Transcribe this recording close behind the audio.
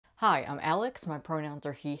Hi, I'm Alex, my pronouns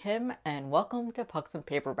are he, him, and welcome to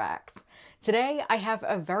Pucksandpaperbacks. Today I have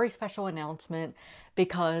a very special announcement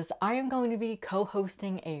because I am going to be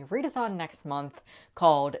co-hosting a readathon next month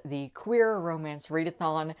called the Queer Romance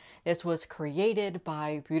Readathon. This was created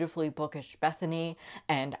by beautifully bookish Bethany,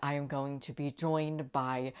 and I am going to be joined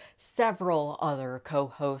by several other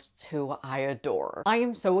co-hosts who I adore. I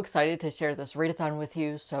am so excited to share this readathon with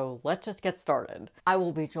you, so let's just get started. I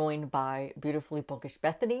will be joined by beautifully bookish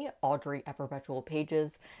Bethany, Audrey at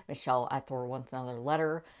Perpetualpages, Michelle at Thor Wants Another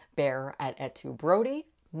Letter, Bear at Et Brody,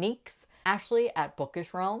 Neeks, Ashley at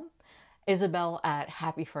Bookishrealm, Isabel at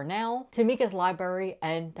Happy for Now, Temecka's Library,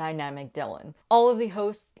 and Dynamic Dylan. All of the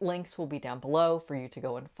host links will be down below for you to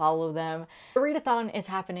go and follow them. The readathon is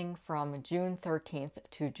happening from June 13th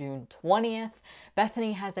to June 20th.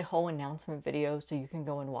 Bethany has a whole announcement video, so you can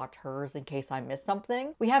go and watch hers in case I missed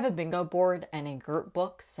something. We have a bingo board and a group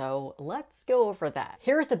book, so let's go over that.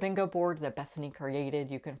 Here's the bingo board that Bethany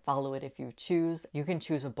created. You can follow it if you choose. You can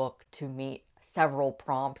choose a book to meet several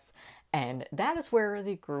prompts, and that is where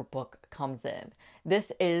the group book comes in.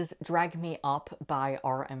 This is Drag Me Up by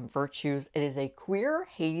R.M. Virtues. It is a queer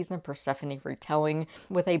Hades and Persephone retelling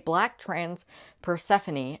with a black trans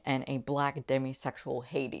Persephone and a black demisexual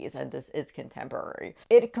Hades, and this is contemporary.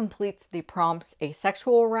 It completes the prompts: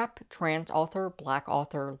 asexual rep, trans author, black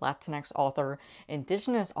author, Latinx author,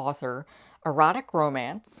 indigenous author, erotic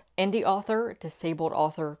romance, indie author, disabled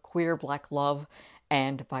author, queer black love,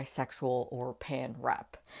 and bisexual or pan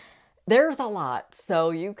rep. There's a lot, so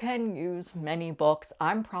you can use many books.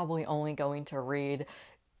 I'm probably only going to read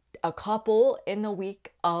a couple in the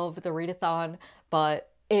week of the readathon, but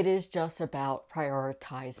it is just about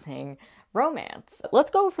prioritizing romance. Let's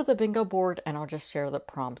go over the bingo board and I'll just share the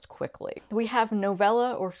prompts quickly. We have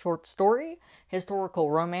novella or short story, historical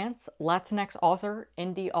romance, Latinx author,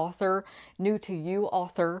 indie author, new to you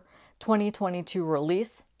author, 2022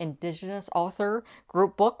 release, indigenous author,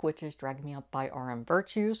 group book, which is Drag Me Up by R.M.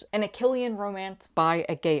 Virtues, an Achillean romance by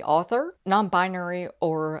a gay author, non-binary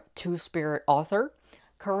or two-spirit author,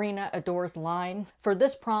 Karina Adores Line. For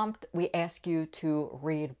this prompt, we ask you to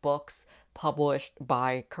read books published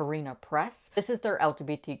by Karina Press. This is their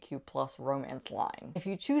LGBTQ plus romance line. If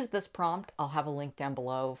you choose this prompt, I'll have a link down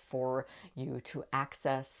below for you to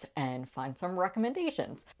access and find some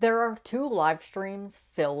recommendations. There are 2 live streams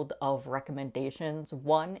filled of recommendations.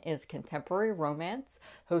 One is contemporary romance,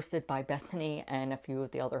 hosted by Bethany and a few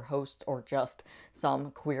of the other hosts, or just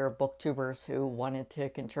some queer booktubers who wanted to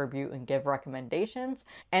contribute and give recommendations.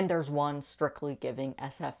 And there's one strictly giving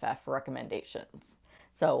SFF recommendations.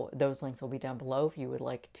 So those links will be down below if you would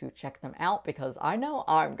like to check them out, because I know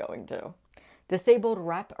I'm going to. Disabled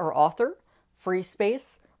rep or author, free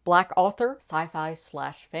space, black author,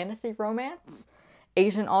 sci-fi/fantasy romance,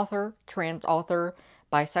 Asian author, trans author,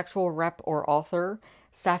 bisexual rep or author,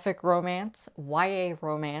 sapphic romance, YA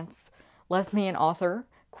romance, lesbian author,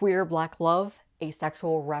 queer black love,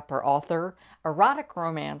 asexual rep or author, erotic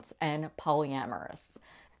romance, and polyamorous.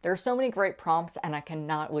 There are so many great prompts and I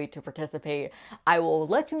cannot wait to participate. I will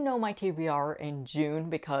let you know my TBR in June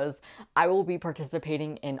because I will be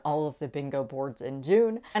participating in all of the bingo boards in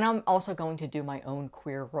June. And I'm also going to do my own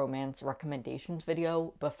queer romance recommendations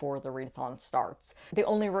video before the readathon starts. The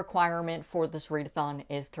only requirement for this readathon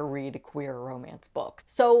is to read queer romance books.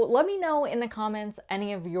 So let me know in the comments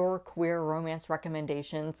any of your queer romance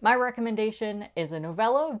recommendations. My recommendation is a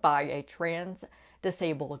novella by a trans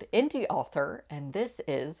disabled indie author, and this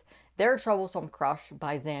is Their Troublesome Crush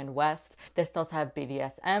by Zan West. This does have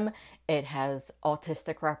BDSM, it has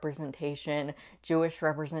autistic representation, Jewish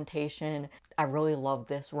representation. I really love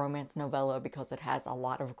this romance novella because it has a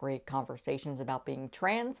lot of great conversations about being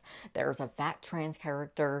trans. There's a fat trans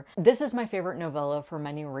character. This is my favorite novella for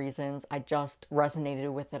many reasons. I just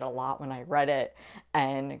resonated with it a lot when I read it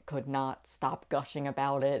and could not stop gushing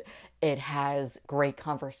about it. It has great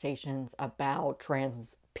conversations about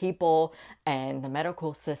trans people and the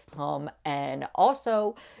medical system, and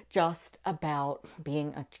also just about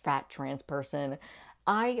being a fat trans person.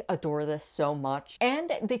 I adore this so much,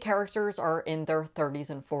 and the characters are in their 30s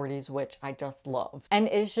and 40s, which I just love. And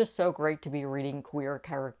it's just so great to be reading queer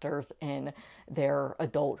characters in their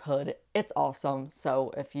adulthood. It's awesome.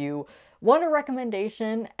 So if you want a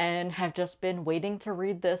recommendation and have just been waiting to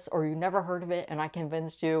read this, or you never heard of it and I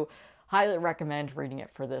convinced you, highly recommend reading it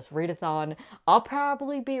for this readathon. I'll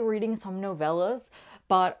probably be reading some novellas,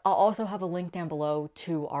 but I'll also have a link down below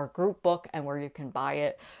to our group book and where you can buy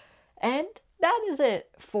it. And that is it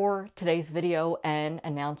for today's video and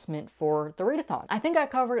announcement for the readathon. I think I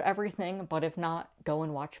covered everything, but if not, go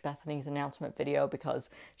and watch Bethany's announcement video because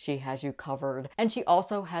she has you covered. And she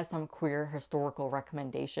also has some queer historical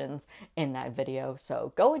recommendations in that video.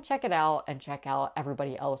 So go and check it out and check out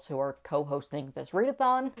everybody else who are co-hosting this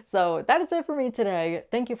readathon. So that is it for me today.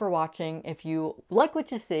 Thank you for watching. If you like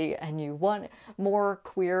what you see and you want more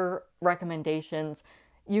queer recommendations,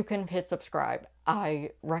 you can hit subscribe.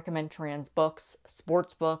 I recommend trans books,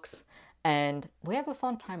 sports books, and we have a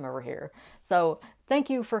fun time over here. So thank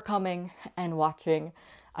you for coming and watching.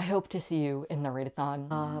 I hope to see you in the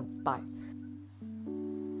readathon. Bye.